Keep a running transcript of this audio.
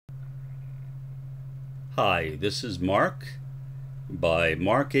Hi, this is Mark by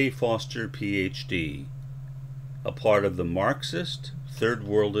Mark A. Foster, Ph.D., a part of the Marxist Third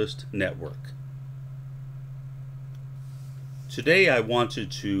Worldist Network. Today I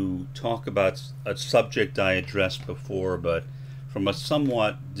wanted to talk about a subject I addressed before, but from a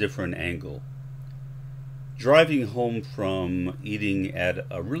somewhat different angle. Driving home from eating at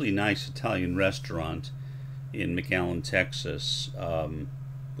a really nice Italian restaurant in McAllen, Texas,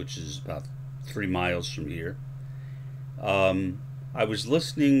 which is about 3 miles from here, I was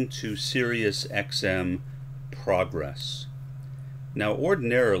listening to Sirius XM Progress. Now,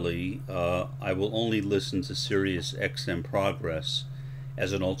 ordinarily, I will only listen to Sirius XM Progress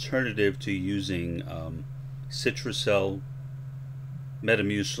as an alternative to using Citracel,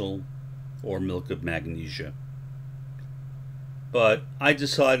 Metamucil, or milk of magnesia. But I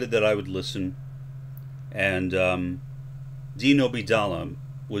decided that I would listen, and Dino Bidala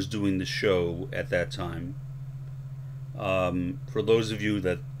was doing the show at that time. For those of you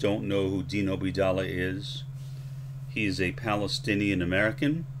that don't know who Dino Bidala is, he is a Palestinian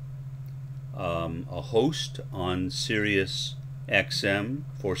American, a host on Sirius XM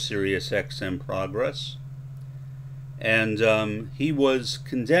for Sirius XM Progress, and he was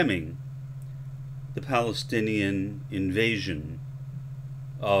condemning the Palestinian invasion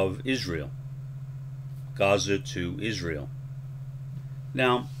of Israel, Gaza to Israel.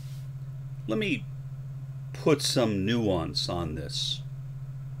 Now, let me put some nuance on this.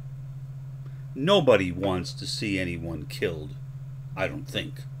 Nobody wants to see anyone killed, I don't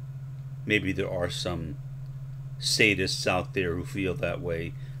think. Maybe there are some sadists out there who feel that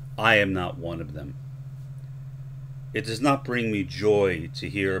way. I am not one of them. It does not bring me joy to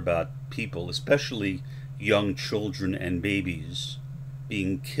hear about people, especially young children and babies,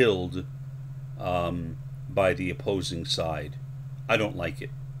 being killed by the opposing side. I don't like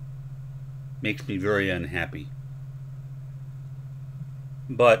it. Makes me very unhappy.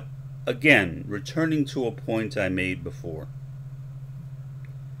 But again, returning to a point I made before,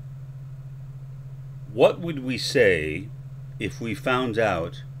 what would we say if we found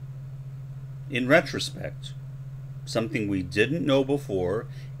out, in retrospect, something we didn't know before?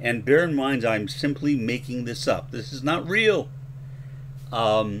 And bear in mind, I'm simply making this up. This is not real.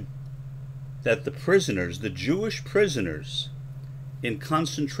 That the prisoners, the Jewish prisoners in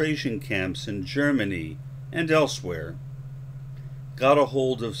concentration camps in Germany and elsewhere, got a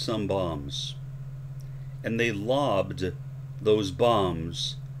hold of some bombs, and they lobbed those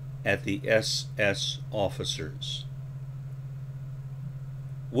bombs at the SS officers.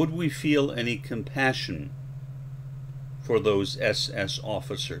 Would we feel any compassion for those SS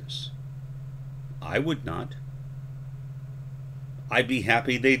officers? I would not. I'd be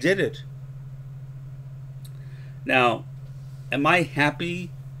happy they did it. Now, am I happy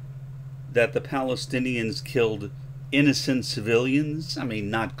that the Palestinians killed innocent civilians? I mean,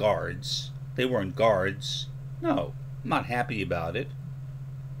 not guards. They weren't guards. No, I'm not happy about it.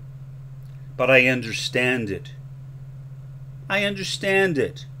 But I understand it. I understand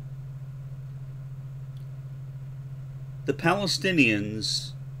it. The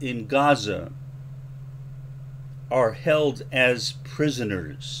Palestinians in Gaza are held as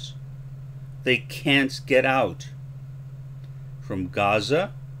prisoners. They can't get out. From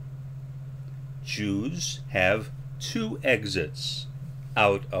Gaza, Jews have 2 exits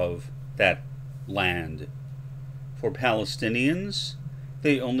out of that land. For Palestinians,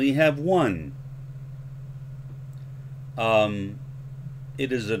 they only have 1.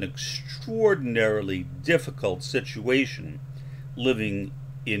 It is an extraordinarily difficult situation living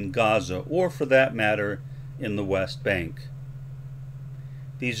in Gaza, or for that matter, in the West Bank.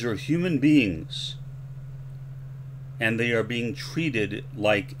 These are human beings, and they are being treated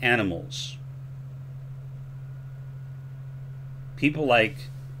like animals. People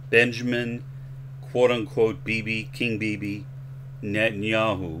like Benjamin, quote-unquote, Bibi, King Bibi,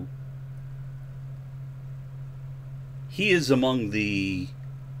 Netanyahu, he is among the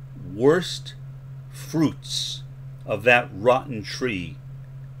worst fruits of that rotten tree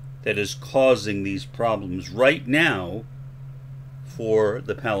that is causing these problems right now for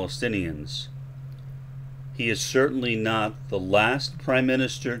the Palestinians. He is certainly not the last prime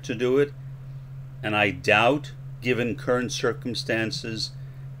minister to do it, and I doubt, given current circumstances,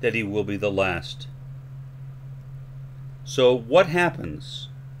 that he will be the last. So what happens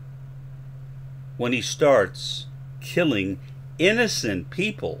when he starts killing innocent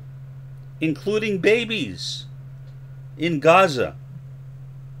people, including babies, in Gaza?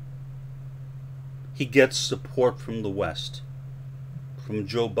 He gets support from the West, from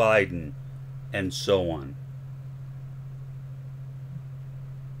Joe Biden, and so on.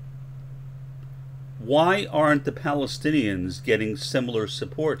 Why aren't the Palestinians getting similar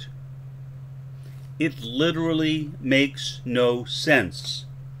support? It literally makes no sense.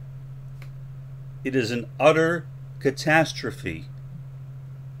 It is an utter catastrophe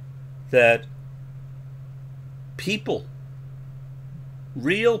that people,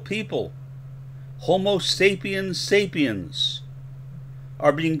 real people, Homo sapiens sapiens,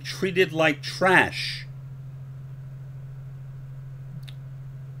 are being treated like trash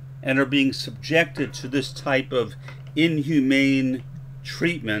and are being subjected to this type of inhumane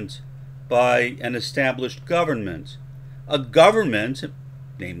treatment by an established government. A government,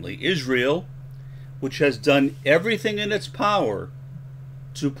 namely Israel, which has done everything in its power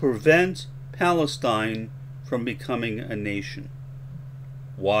to prevent Palestine from becoming a nation.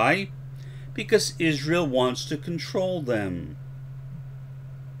 Why? Because Israel wants to control them.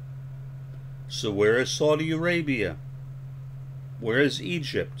 So where is Saudi Arabia? Where is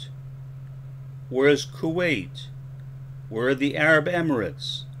Egypt? Where is Kuwait? Where are the Arab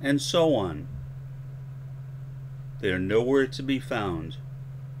Emirates? And so on. They are nowhere to be found.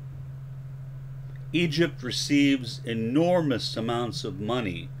 Egypt receives enormous amounts of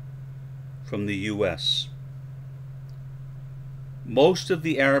money from the U.S. Most of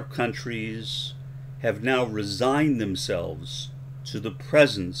the Arab countries have now resigned themselves to the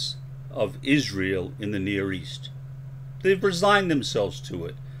presence of Israel in the Near East. They've resigned themselves to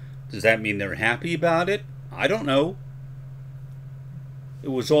it. Does that mean they're happy about it? I don't know. It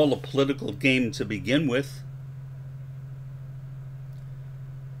was all a political game to begin with.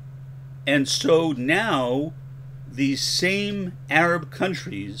 And so now these same Arab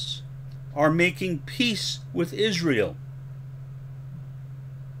countries are making peace with Israel.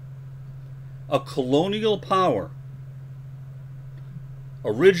 A colonial power,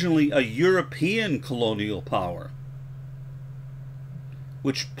 originally a European colonial power,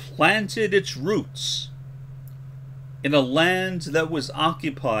 which planted its roots in a land that was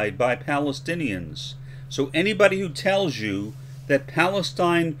occupied by Palestinians. So anybody who tells you that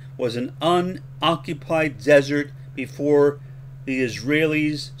Palestine was an unoccupied desert before the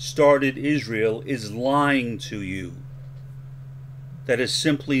Israelis started Israel is lying to you. That is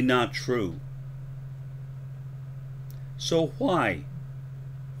simply not true. So why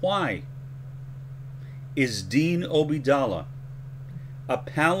is Dean Obeidallah, a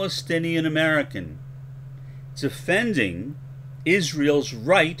Palestinian American, defending Israel's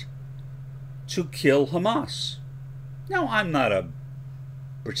right to kill Hamas? Now, I'm not a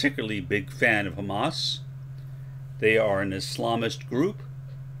particularly big fan of Hamas. They are an Islamist group,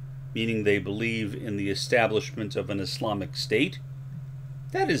 meaning they believe in the establishment of an Islamic State.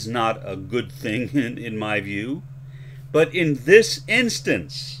 That is not a good thing in my view. But in this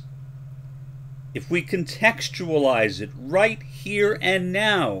instance, if we contextualize it right here and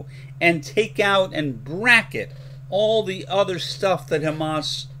now and take out and bracket all the other stuff that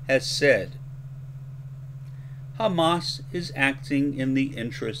Hamas has said, Hamas is acting in the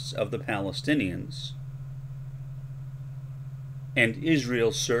interests of the Palestinians, and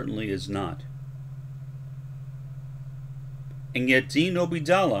Israel certainly is not. And yet Dean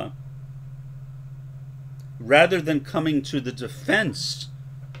Obeidallah, rather than coming to the defense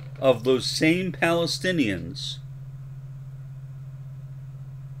of those same Palestinians,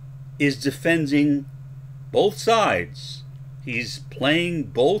 is defending both sides. He's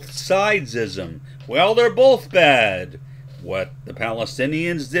playing Bothsidesism. Well, they're both bad. What the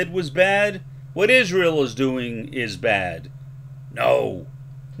Palestinians did was bad. What Israel is doing is bad. No.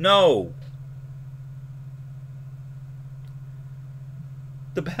 No.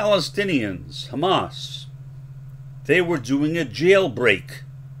 The Palestinians, Hamas, they were doing a jailbreak.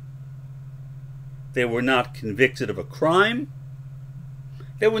 They were not convicted of a crime.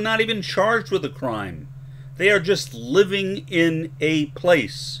 They were not even charged with a crime. They are just living in a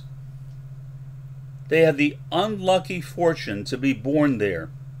place. They had the unlucky fortune to be born there.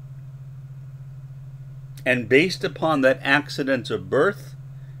 And based upon that accident of birth,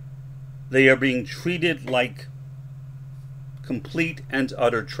 they are being treated like complete and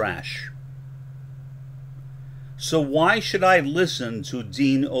utter trash. So why should I listen to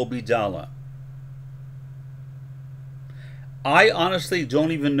Dean Obeidallah? I honestly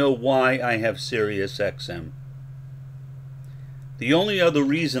don't even know why I have Sirius XM. The only other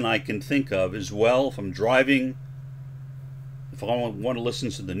reason I can think of is, well, if I'm driving, if I want to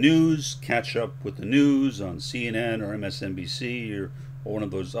listen to the news, catch up with the news on CNN or MSNBC or one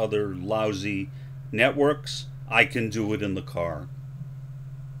of those other lousy networks, I can do it in the car.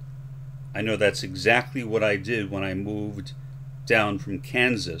 I know that's exactly what I did when I moved down from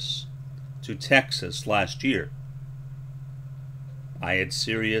Kansas to Texas last year. I had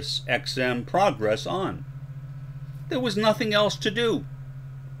Sirius XM Progress on. There was nothing else to do.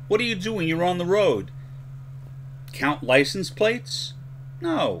 What do you do when you're on the road? Count license plates?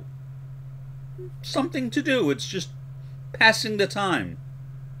 No. Something to do. It's just passing the time.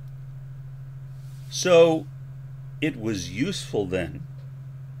 So, it was useful then.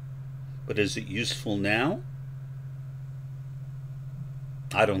 But is it useful now?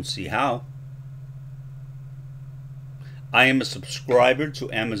 I don't see how. I am a subscriber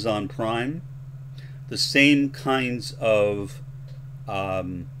to Amazon Prime. The same kinds of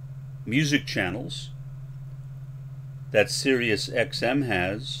music channels that Sirius XM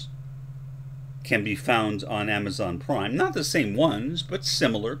has can be found on Amazon Prime. Not the same ones, but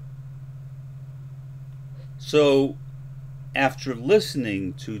similar. So, after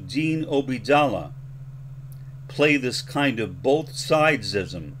listening to Dean Obeidallah play this kind of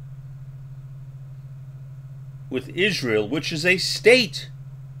Bothsidesism with Israel, which is a state,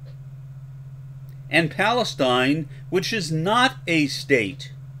 and Palestine, which is not a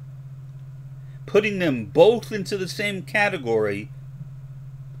state, putting them both into the same category,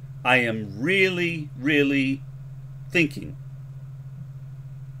 I am really, really thinking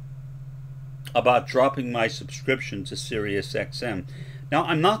about dropping my subscription to Sirius XM. Now,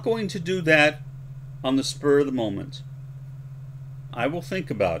 I'm not going to do that on the spur of the moment. I will think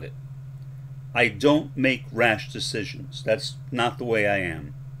about it. I don't make rash decisions. That's not the way I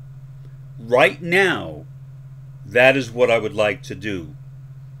am. Right now, that is what I would like to do.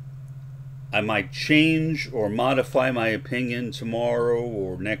 I might change or modify my opinion tomorrow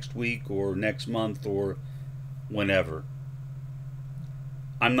or next week or next month or whenever.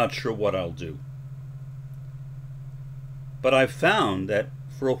 I'm not sure what I'll do. But I've found that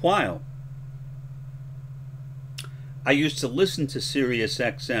for a while, I used to listen to Sirius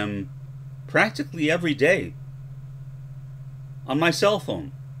XM practically every day on my cell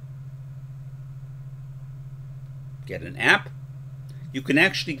phone. Get an app. You can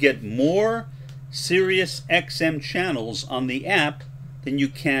actually get more Sirius XM channels on the app than you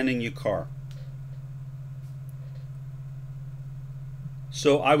can in your car.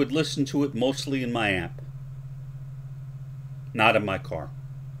 So I would listen to it mostly in my app, not in my car.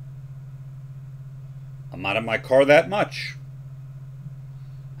 I'm not in my car that much.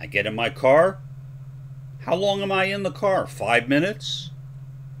 I get in my car. How long am I in the car? 5 minutes?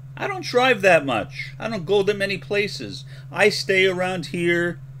 I don't drive that much. I don't go that many places. I stay around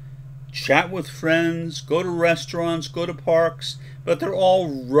here, chat with friends, go to restaurants, go to parks, but they're all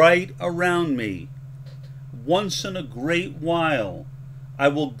right around me. Once in a great while, I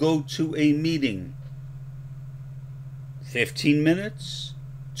will go to a meeting. 15 minutes,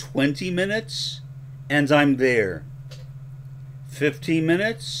 20 minutes, and I'm there. 15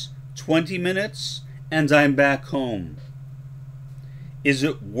 minutes, 20 minutes, and I'm back home. Is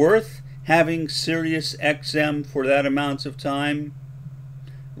it worth having Sirius XM for that amount of time?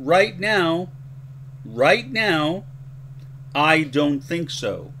 Right now, I don't think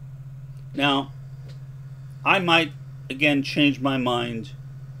so. Now, I might again change my mind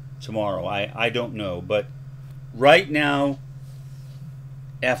tomorrow. I don't know, but right now,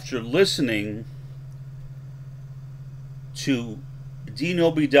 after listening to Dean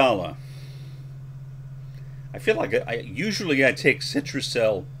Obeidallah, I feel like usually I take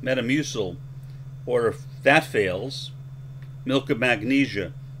Citracel, Metamucil, or if that fails, milk of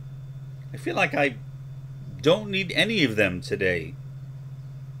magnesia. I feel like I don't need any of them today.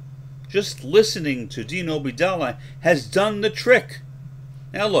 Just listening to Dean Obeidallah has done the trick.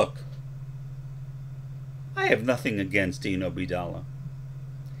 Now look, I have nothing against Dean Obeidallah.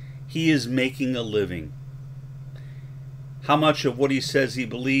 He is making a living. How much of what he says he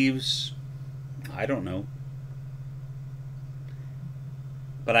believes, I don't know.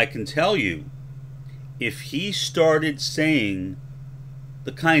 But I can tell you, if he started saying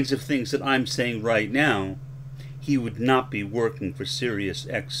the kinds of things that I'm saying right now, he would not be working for Sirius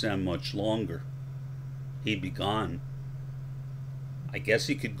XM much longer. He'd be gone. I guess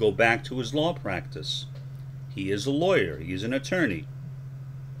he could go back to his law practice. He is a lawyer. He's an attorney.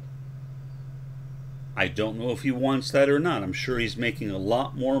 I don't know if he wants that or not. I'm sure he's making a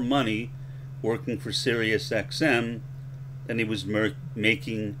lot more money working for Sirius XM than he was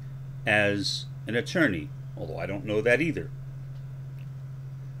making as an attorney, although I don't know that either.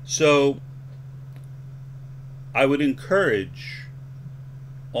 So I would encourage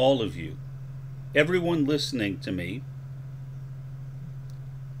all of you, everyone listening to me,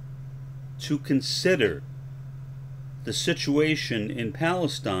 to consider the situation in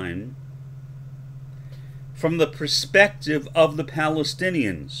Palestine from the perspective of the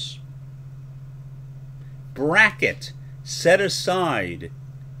Palestinians. Bracket set aside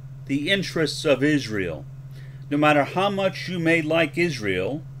the interests of Israel. No matter how much you may like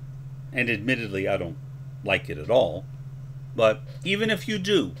Israel, and admittedly I don't like it at all, but even if you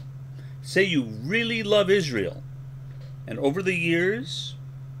do, say you really love Israel, and over the years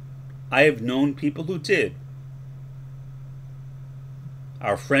I have known people who did.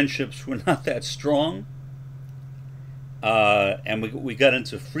 Our friendships were not that strong, and we got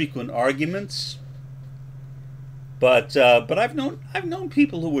into frequent arguments. But I've known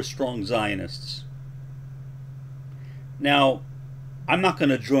people who were strong Zionists. Now, I'm not going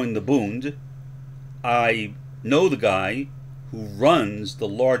to join the Bund. I know the guy who runs the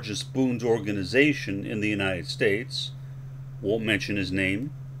largest Bund organization in the United States. Won't mention his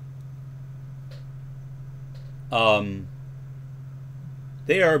name.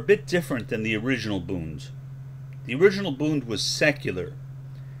 They are a bit different than the original Bund. The original Bund was secular.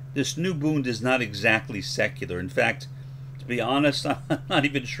 This new Bund is not exactly secular. In fact, to be honest, I'm not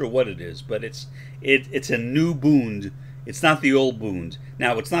even sure what it is, but it's a new Bund. It's not the old Bund.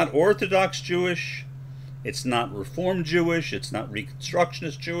 Now, it's not Orthodox Jewish, it's not Reform Jewish, it's not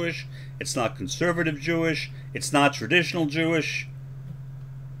Reconstructionist Jewish, it's not Conservative Jewish, it's not Traditional Jewish,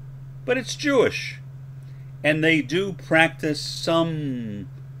 but it's Jewish. And they do practice some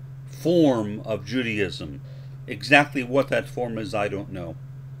form of Judaism. Exactly what that form is, I don't know.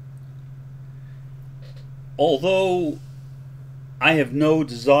 Although I have no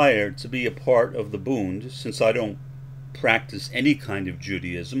desire to be a part of the Bund, since I don't practice any kind of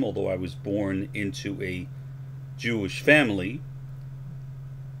Judaism, although I was born into a Jewish family.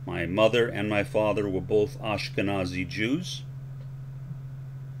 My mother and my father were both Ashkenazi Jews.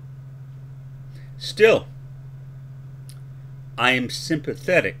 Still, I am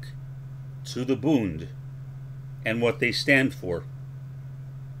sympathetic to the Bund and what they stand for.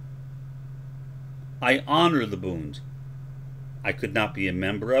 I honor the Bund. I could not be a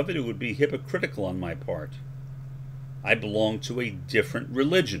member of it. It would be hypocritical on my part. I belong to a different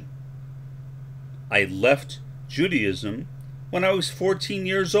religion. I left Judaism when I was 14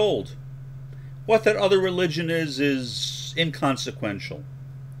 years old. What that other religion is inconsequential.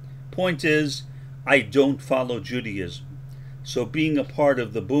 Point is, I don't follow Judaism. So being a part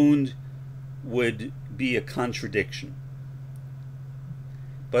of the Bund would be a contradiction.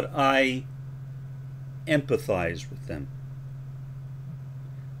 But I empathize with them.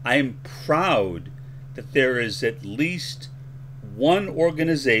 I am proud that there is at least one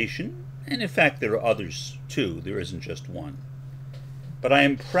organization, and in fact there are others too, there isn't just one. But I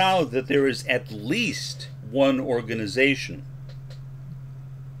am proud that there is at least one organization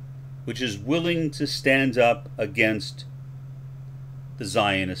which is willing to stand up against the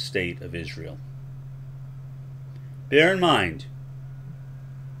Zionist state of Israel. Bear in mind,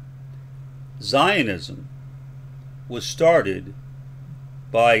 Zionism was started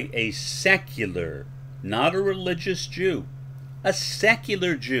by a secular, not a religious Jew, a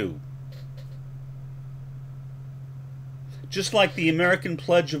secular Jew. Just like the American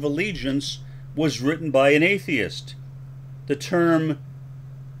Pledge of Allegiance was written by an atheist. The term,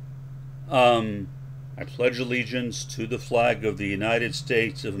 I pledge allegiance to the flag of the United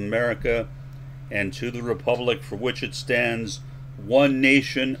States of America and to the republic for which it stands, one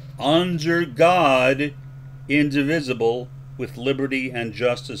nation under God, indivisible, with liberty and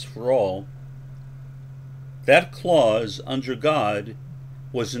justice for all. That clause, under God,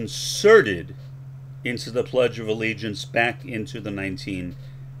 was inserted into the Pledge of Allegiance back into the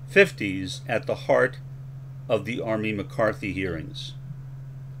 1950s at the heart of the Army McCarthy hearings.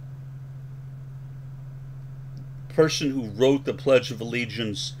 The person who wrote the Pledge of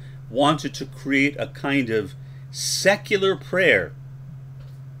Allegiance wanted to create a kind of secular prayer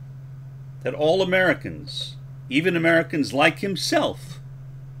that all Americans, even Americans like himself,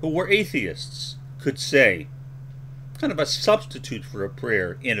 who were atheists, could say. Kind of a substitute for a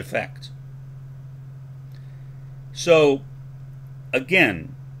prayer, in effect. So,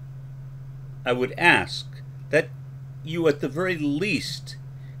 again, I would ask that you at the very least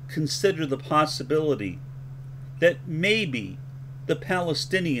consider the possibility that maybe the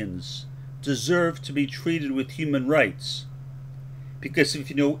Palestinians deserve to be treated with human rights. Because if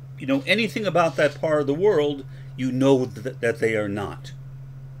you know anything about that part of the world, you know that they are not.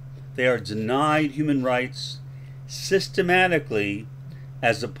 They are denied human rights systematically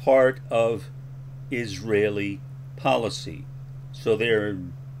as a part of Israeli policy. So they're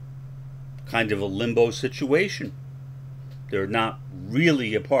kind of a limbo situation. They're not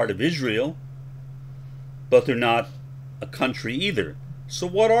really a part of Israel, but they're not a country either. So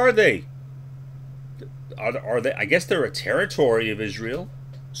what are they? Are they? I guess they're a territory of Israel,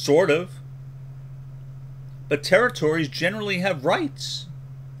 sort of. But territories generally have rights.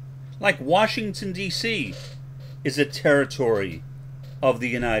 Like Washington, D.C. is a territory of the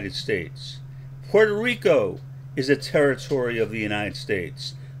United States. Puerto Rico is a territory of the United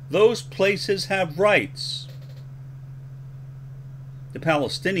States. Those places have rights. The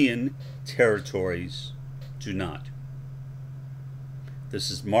Palestinian territories do not.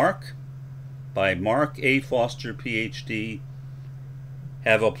 This is Mark by Mark A. Foster, Ph.D.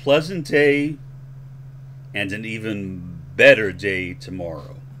 Have a pleasant day and an even better day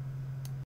tomorrow.